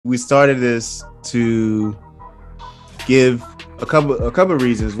we started this to give a couple of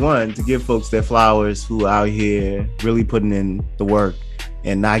reasons. One, to give folks their flowers who are out here really putting in the work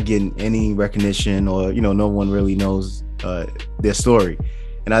and not getting any recognition, or no one really knows their story.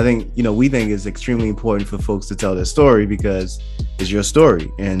 And I think we think it's extremely important for folks to tell their story because it's your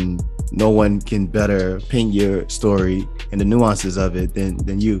story, and no one can better paint your story and the nuances of it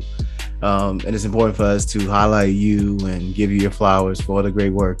than you. And it's important for us to highlight you and give you your flowers for all the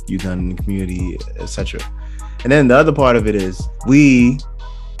great work you've done in the community, etc. And then the other part of it is we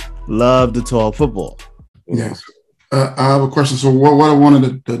love to talk football. Yes. I have a question. So what one of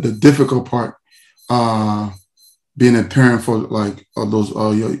the difficult part being a parent for like those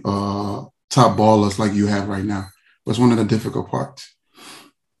your top ballers like you have right now? What's one of the difficult parts?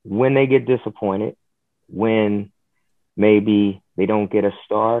 When they get disappointed, when maybe they don't get a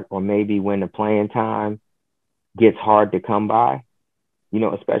start, or maybe when the playing time gets hard to come by,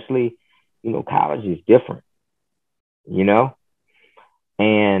 especially, college is different,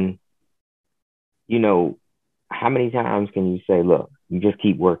 and, how many times can you say, look, you just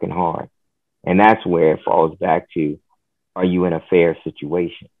keep working hard? And that's where it falls back to, are you in a fair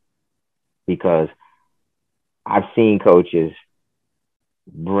situation? Because I've seen coaches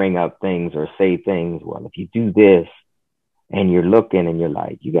bring up things or say things, well, if you do this, and you're looking and you're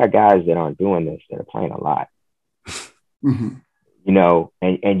like, you got guys that aren't doing this that are playing a lot, Mm-hmm.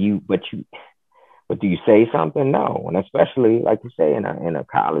 but do you say something? No. And especially, like you say, in a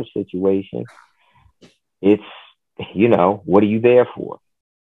college situation, it's, what are you there for?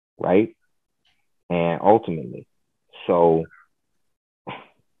 Right. And ultimately, so,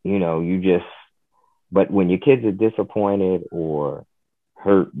 but when your kids are disappointed or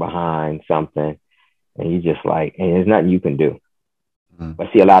hurt behind something, and you just like, and there's nothing you can do. Mm-hmm. But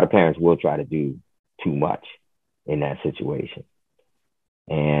see, a lot of parents will try to do too much in that situation.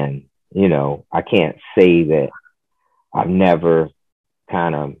 And, I can't say that I've never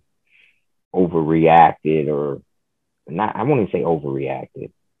kind of overreacted, or not. I won't even say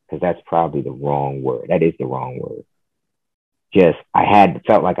overreacted, because that's probably the wrong word. That is the wrong word. Just,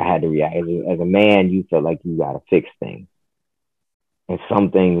 felt like I had to react. As a man, you feel like you got to fix things. And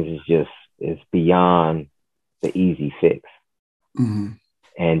some things is beyond the easy fix. Mm-hmm.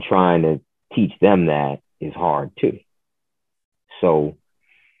 And trying to teach them that is hard too. So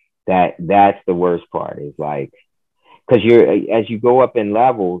that's the worst part, is like, because as you go up in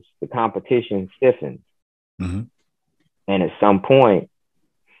levels, the competition stiffens. Mm-hmm. And at some point,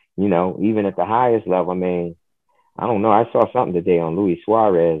 even at the highest level, I mean, I don't know. I saw something today on Luis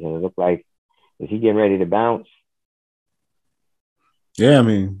Suarez, and it looked like, is he getting ready to bounce? Yeah, I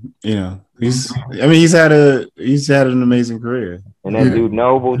mean, he's had an amazing career. And that dude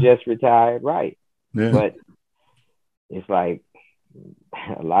Noble just retired, right? Yeah. But it's like,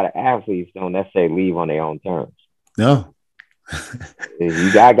 a lot of athletes don't necessarily leave on their own terms. No.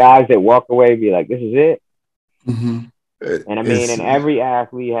 You got guys that walk away and be like, this is it. Mm-hmm. And I mean, and every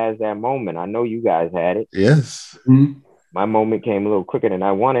athlete has that moment. I know you guys had it. Yes. Mm-hmm. My moment came a little quicker than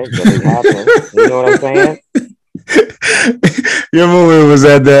I wanted, but it happened. You know what I'm saying? Your moment was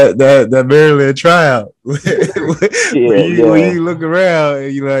at that Maryland tryout. When you look around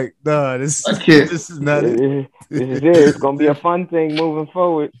and you're like, nah, this is not it. This is it. It's gonna be a fun thing moving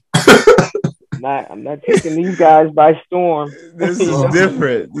forward. I'm not taking these guys by storm. This is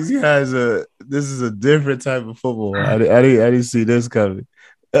different. These guys this is a different type of football. I didn't see this coming.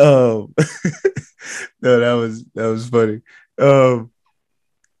 No, that was funny.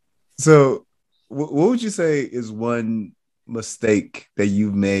 So what would you say is one mistake that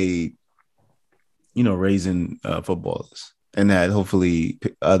you've made, raising footballers, and that hopefully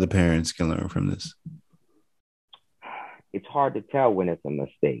other parents can learn from this? It's hard to tell when it's a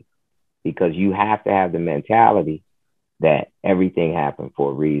mistake, because you have to have the mentality that everything happened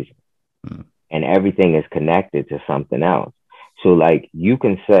for a reason, and everything is connected to something else. So like, you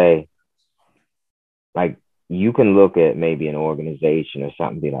can say, like, you can look at maybe an organization or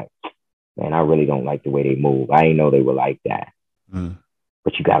something and be like, man, I really don't like the way they move. I didn't know they were like that.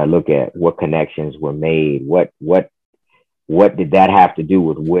 But you got to look at what connections were made. What did that have to do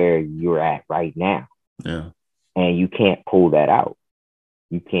with where you're at right now? Yeah. And you can't pull that out.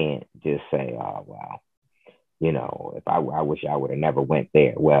 You can't just say, oh, well, if I wish I would have never went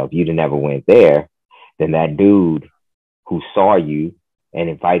there. Well, if you'd have never went there, then that dude who saw you and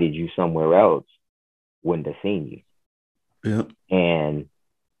invited you somewhere else wouldn't have seen you. Yeah. And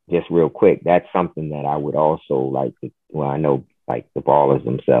just real quick, that's something that I would also like to, I know like the ballers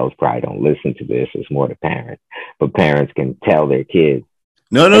themselves probably don't listen to this. It's more the parents, but parents can tell their kids.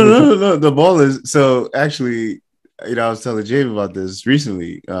 No. The ballers. So actually, I was telling James about this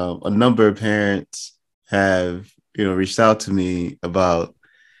recently. A number of parents have, reached out to me about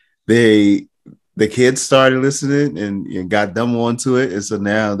the kids started listening and got them onto it, and so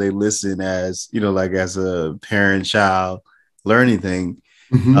now they listen as like as a parent child learning thing.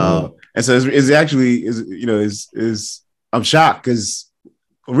 And so it's actually is I'm shocked because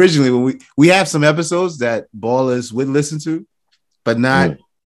originally when we have some episodes that ballers would listen to, but not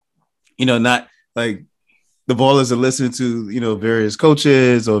not like the ballers are listening to various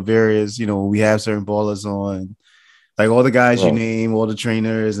coaches or various when we have certain ballers on, like all the guys you name, all the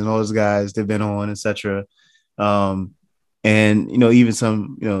trainers and all those guys they've been on, etc. And even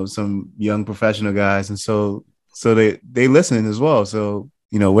some young professional guys, and so they listen as well. So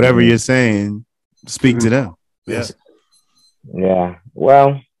whatever you're saying, speak to them. Yes. Yeah.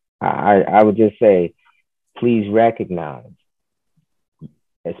 Well, I would just say, please recognize,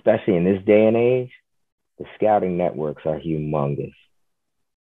 especially in this day and age, the scouting networks are humongous.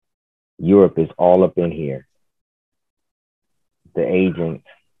 Europe is all up in here. The agents,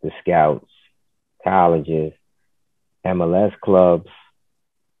 the scouts, colleges, MLS clubs,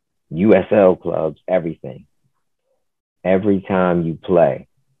 USL clubs, everything. Every time you play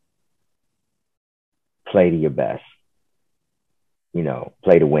to your best.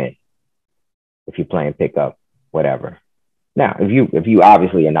 Play to win. If you're playing pickup, whatever. Now, if you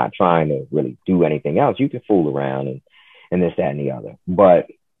obviously are not trying to really do anything else, you can fool around and this, that, and the other. But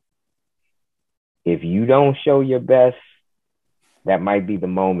if you don't show your best, that might be the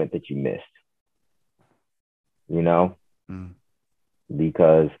moment that you missed.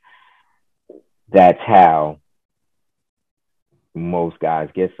 Because that's how most guys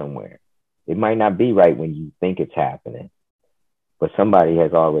get somewhere. It might not be right when you think it's happening, but somebody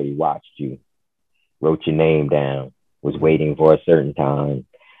has already watched you, wrote your name down, was waiting for a certain time,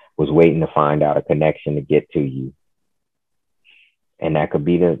 was waiting to find out a connection to get to you. And that could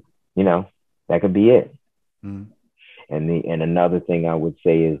be that could be it. And another thing I would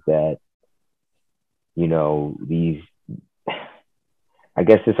say is that, these, I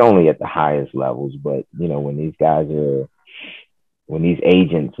guess it's only at the highest levels, but when these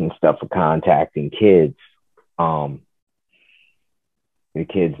agents and stuff are contacting kids, the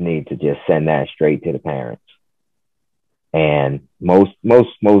kids need to just send that straight to the parents. And most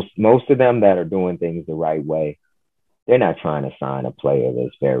of them that are doing things the right way, they're not trying to sign a player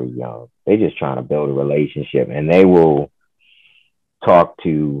that's very young. They're just trying to build a relationship, and they will talk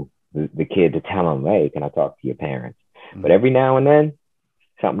to the kid to tell them, hey, can I talk to your parents? But every now and then,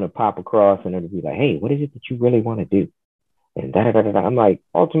 something will pop across and it'll be like, hey, what is it that you really want to do? And I'm like,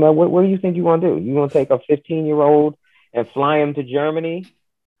 ultimately, what do you think you want to do? You want to take a 15-year-old and fly him to Germany?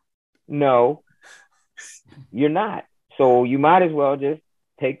 No, you're not. So you might as well just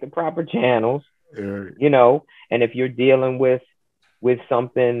take the proper channels, and if you're dealing with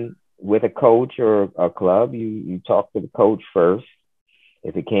something with a coach or a club, you talk to the coach first.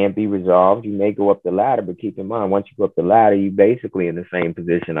 If it can't be resolved, you may go up the ladder, but keep in mind, once you go up the ladder, you basically in the same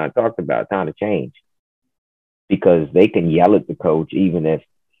position I talked about, time to change. Because they can yell at the coach, even if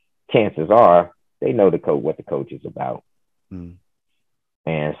chances are they know what the coach is about.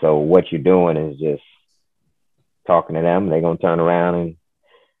 And so what you're doing is just talking to them. They're going to turn around and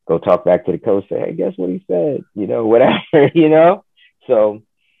go talk back to the coach, say, hey, guess what he said? Whatever, So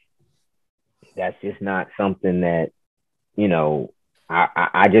that's just not something that,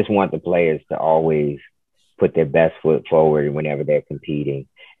 I just want the players to always put their best foot forward whenever they're competing.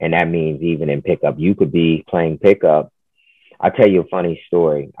 And that means even in pickup, you could be playing pickup. I'll tell you a funny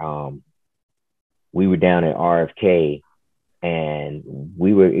story. We were down at RFK and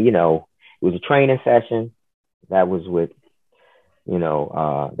we were, it was a training session that was with,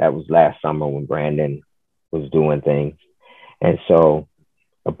 that was last summer when Brandon was doing things. And so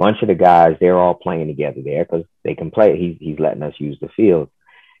a bunch of the guys, they're all playing together there because they can play. He's letting us use the field.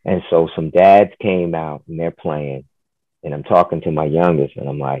 And so some dads came out and they're playing. And I'm talking to my youngest and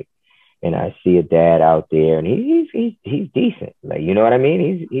I'm like, and I see a dad out there and he's decent. Like, you know what I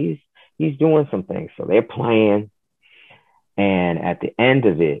mean? He's doing some things. So they're playing. And at the end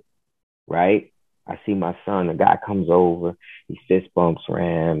of it, right, I see my son, the guy comes over, he fist bumps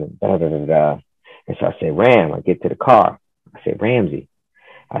Ram and da da da da. And so I say, Ram, I get to the car. I say, Ramsey.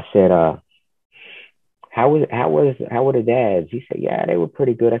 I said, how were the dads? He said, yeah, they were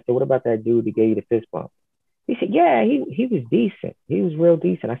pretty good. I said, what about that dude that gave you the fist bump? He said, yeah, he was decent. He was real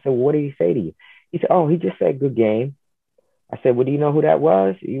decent. I said, well, what did he say to you? He said, oh, he just said good game. I said, well, do you know who that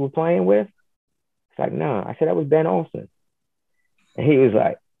was you were playing with? It's like, no. I said, that was Ben Olsen. And he was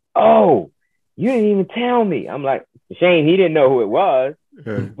like, oh, you didn't even tell me. I'm like, shame he didn't know who it was.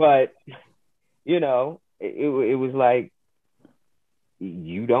 But, it was like,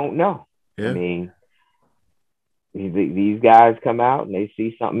 you don't know. Yeah. I mean, these guys come out and they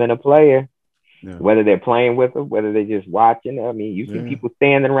see something in a player, whether they're playing with them, whether they're just watching. I mean, you see people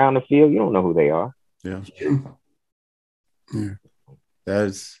standing around the field, you don't know who they are. Yeah. Yeah.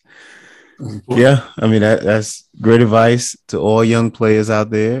 That's yeah. I mean, that's great advice to all young players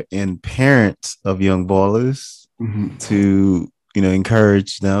out there and parents of young ballers to,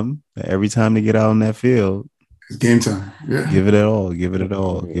 encourage them that every time they get out on that field, it's game time. Yeah. Give it all. Give it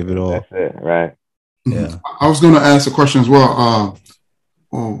all. Give it all. That's it. Right. Yeah. I was going to ask a question as well.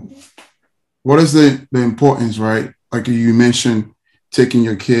 What is the importance, right? Like you mentioned, taking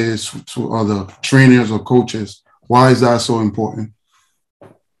your kids to other trainers or coaches. Why is that so important?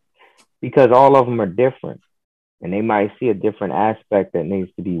 Because all of them are different, and they might see a different aspect that needs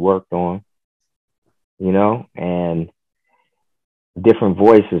to be worked on, and different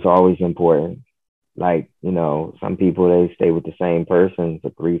voice is always important. Like, some people, they stay with the same person for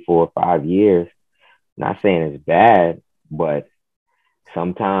 3, 4, 5 years. Not saying it's bad, but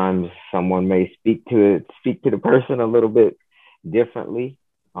sometimes someone may speak to the person a little bit differently.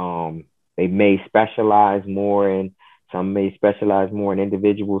 They may specialize more in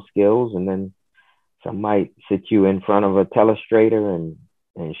individual skills, and then some might sit you in front of a telestrator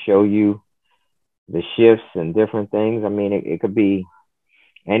and show you the shifts and different things. I mean, it could be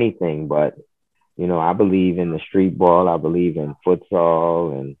anything, but I believe in the street ball. I believe in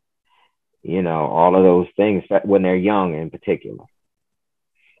futsal and all of those things when they're young in particular.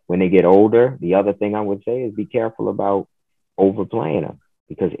 When they get older, the other thing I would say is be careful about overplaying them,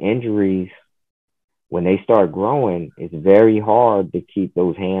 because injuries, when they start growing, it's very hard to keep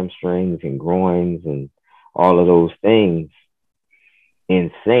those hamstrings and groins and all of those things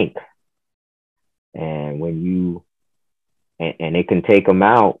in sync. And and it can take them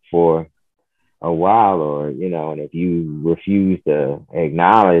out for a while, or, and if you refuse to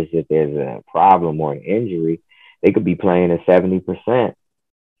acknowledge that there's a problem or an injury, they could be playing at 70%,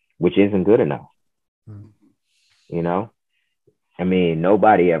 which isn't good enough. I mean,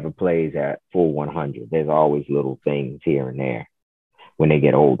 nobody ever plays at full 100. There's always little things here and there when they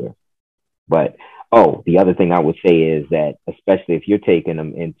get older. But, the other thing I would say is that, especially if you're taking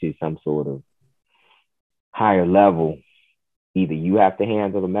them into some sort of higher level, either you have to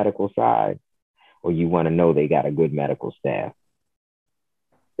handle the medical side, or you want to know they got a good medical staff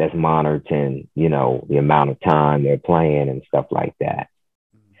that's monitoring, the amount of time they're playing and stuff like that.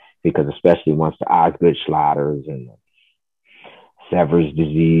 Because especially once the Osgood Schlatter's and the Sever's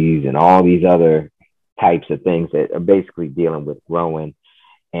disease and all these other types of things that are basically dealing with growing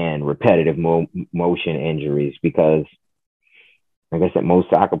and repetitive motion injuries, because, like I said, most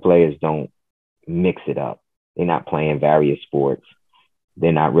soccer players don't mix it up. They're not playing various sports.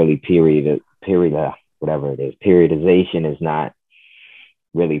 They're not really whatever it is. Periodization is not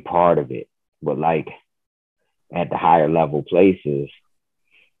really part of it. But like at the higher level places,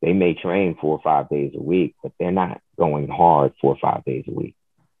 they may train 4 or 5 days a week, but they're not going hard 4 or 5 days a week.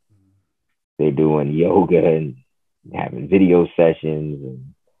 They're doing yoga and having video sessions,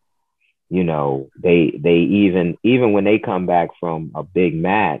 and they even when they come back from a big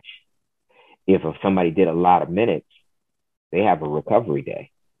match, if somebody did a lot of minutes, they have a recovery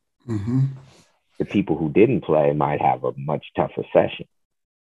day. The people who didn't play might have a much tougher session,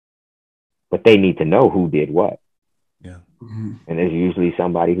 but they need to know who did what. Yeah. And there's usually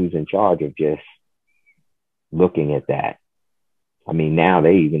somebody who's in charge of just looking at that. I mean, now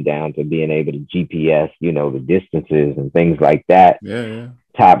they even down to being able to GPS, the distances and things like that. Yeah.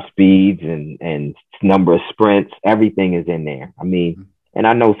 Top speeds and number of sprints, everything is in there. I mean, and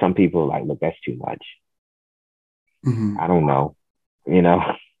I know some people are like, look, that's too much. I don't know,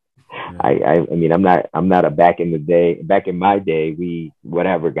 Yeah. I mean, I'm not a back in my day, we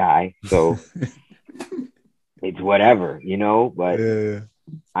whatever guy. So it's whatever, but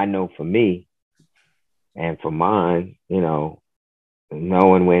I know for me and for mine,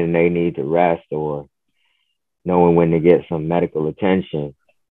 knowing when they need to rest or knowing when to get some medical attention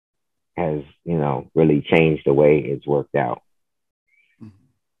has, really changed the way it's worked out.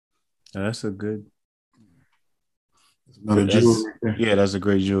 That's a good. Another jewel. Yeah, that's a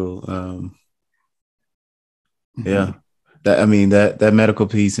great jewel. Yeah, that medical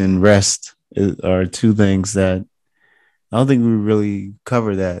piece and rest are two things that I don't think we really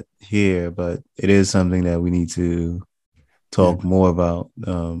cover that here, but it is something that we need to talk more about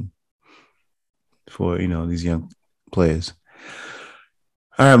for these young players.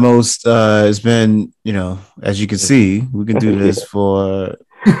 All right, Most. It's been, as you can see, we can do this for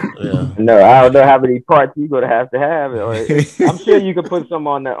Yeah. No, I don't know how many parts you're gonna have to have. Or I'm sure you can put some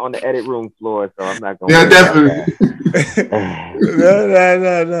on the edit room floor, so I'm not gonna Yeah, worry about definitely.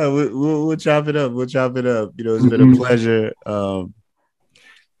 that. No. We'll chop it up. We'll chop it up. You know, it's been a pleasure.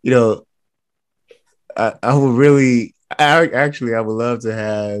 You know, I would really, actually, I would love to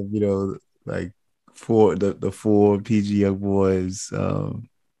have, you know, like the four PG Young Boys, the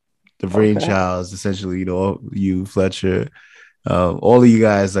brainchilds, essentially, you know, you, Fletcher, all of you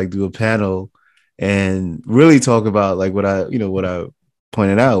guys, like, do a panel and really talk about like what I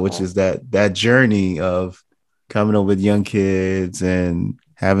pointed out, which is that journey of coming up with young kids and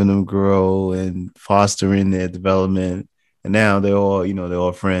having them grow and fostering their development. And now they're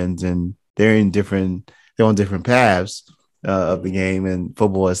all friends and they're on different paths of the game, and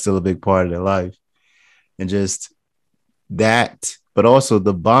football is still a big part of their life. And just that, but also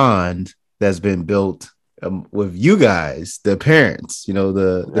the bond that's been built with you guys, the parents, you know,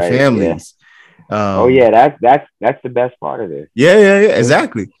 the families. Yeah. Oh yeah, that's the best part of this. Yeah,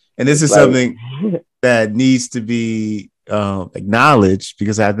 exactly. And this is like, something that needs to be acknowledged,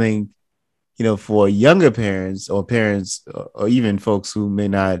 because I think, you know, for younger parents or parents or even folks who may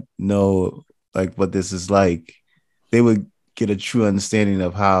not know like what this is like, they would get a true understanding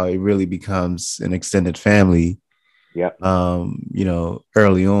of how it really becomes an extended family. Yep. You know,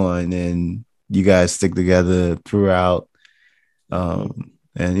 early on, and you guys stick together throughout.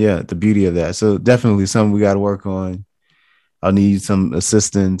 And yeah, the beauty of that. So definitely something we got to work on. I'll need some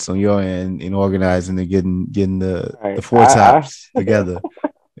assistance on your end in organizing and getting the four tops together.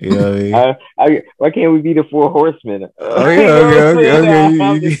 You know what I mean? Why can't we be the four horsemen? Okay.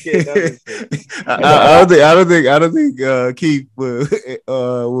 I'm just kidding. I don't think Keith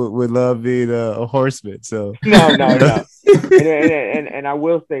would love being a horseman. So no. And I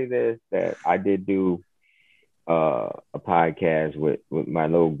will say this, that I did do a podcast with my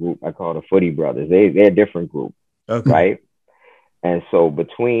little group I call the Footy Brothers. They're a different group, okay, right? And so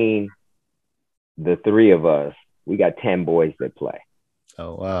between the three of us, we got 10 boys that play.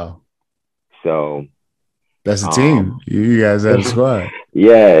 Oh wow! So that's a team. You guys have a squad.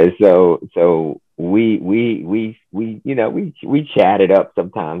 Yeah. So we you know we chatted up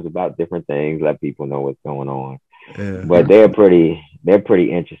sometimes about different things, let people know what's going on. Yeah. But they're pretty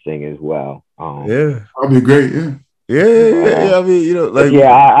interesting as well. Yeah, that'd be great. Yeah. I mean, you know, like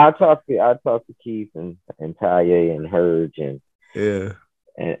I'll talk to Keith and Taye and Herge and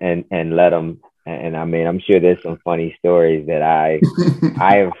let them. And I mean, I'm sure there's some funny stories that I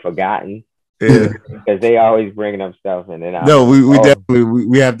have forgotten. Yeah, because they always bringing up stuff, and then we definitely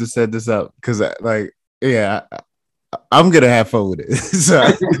we have to set this up, because I'm gonna have fun with it. So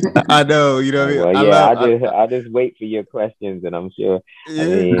I know, you know. Well, I'll just wait for your questions, and I'm sure. Yeah. I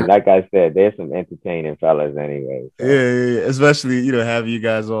mean, like I said, there's some entertaining fellas anyway. So. Yeah, especially, you know, have you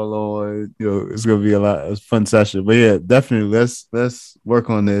guys all on. You know, it's gonna be a fun session. But yeah, definitely let's work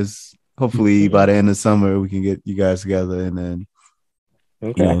on this. Hopefully by the end of summer we can get you guys together, and then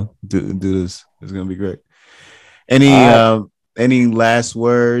you know, do this. It's gonna be great. Any last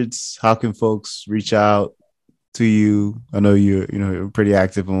words? How can folks reach out to you? I know you're pretty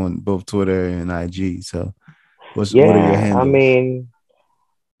active on both Twitter and IG. So what are your handles? I mean,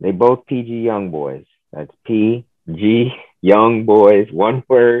 they both PG Young Boys. That's PG Young Boys, one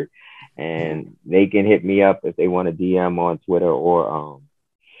word. And they can hit me up if they want to DM on Twitter or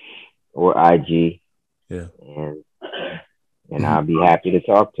IG. Yeah. And I'll be happy to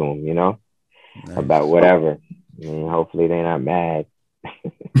talk to them, you know, about whatever. I mean, hopefully they're not mad.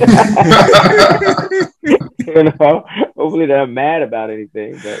 You know, hopefully they're not mad about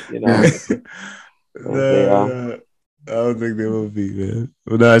anything, but you know. No, I don't think they will be, man.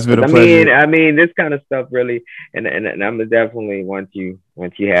 Well, no, it's been a pleasure. I mean, this kind of stuff really, and I'm gonna definitely once you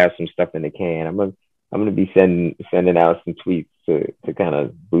have some stuff in the can, I'm gonna be sending out some tweets to kind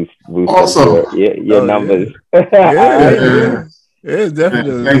of boost awesome. your numbers. Yeah,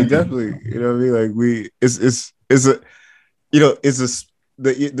 definitely. You know what I mean? Like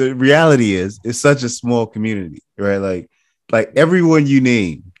the reality is it's such a small community, right? Like everyone you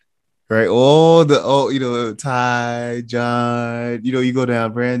name, right? You know, Ty, John, you know, you go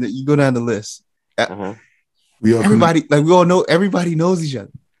down, Brandon, you go down the list. Everybody, like we all know, everybody knows each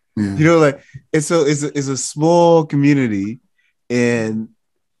other. Yeah. You know, like it's a small community, and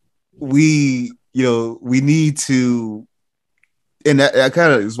we need to, and that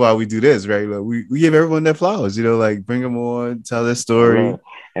kind of is why we do this, right? Like we give everyone their flowers, you know, like bring them on, tell their story,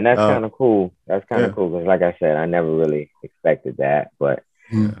 and that's kind of cool. That's kind of cool because, like I said, I never really expected that, but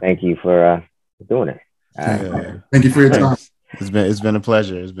thank you for doing it. Thank you for your time. It's been a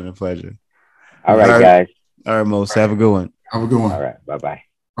pleasure. It's been a pleasure. All right, guys. All right, Mos. Have a good one. Have a good one. All right. Bye-bye.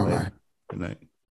 Bye-bye. Good night.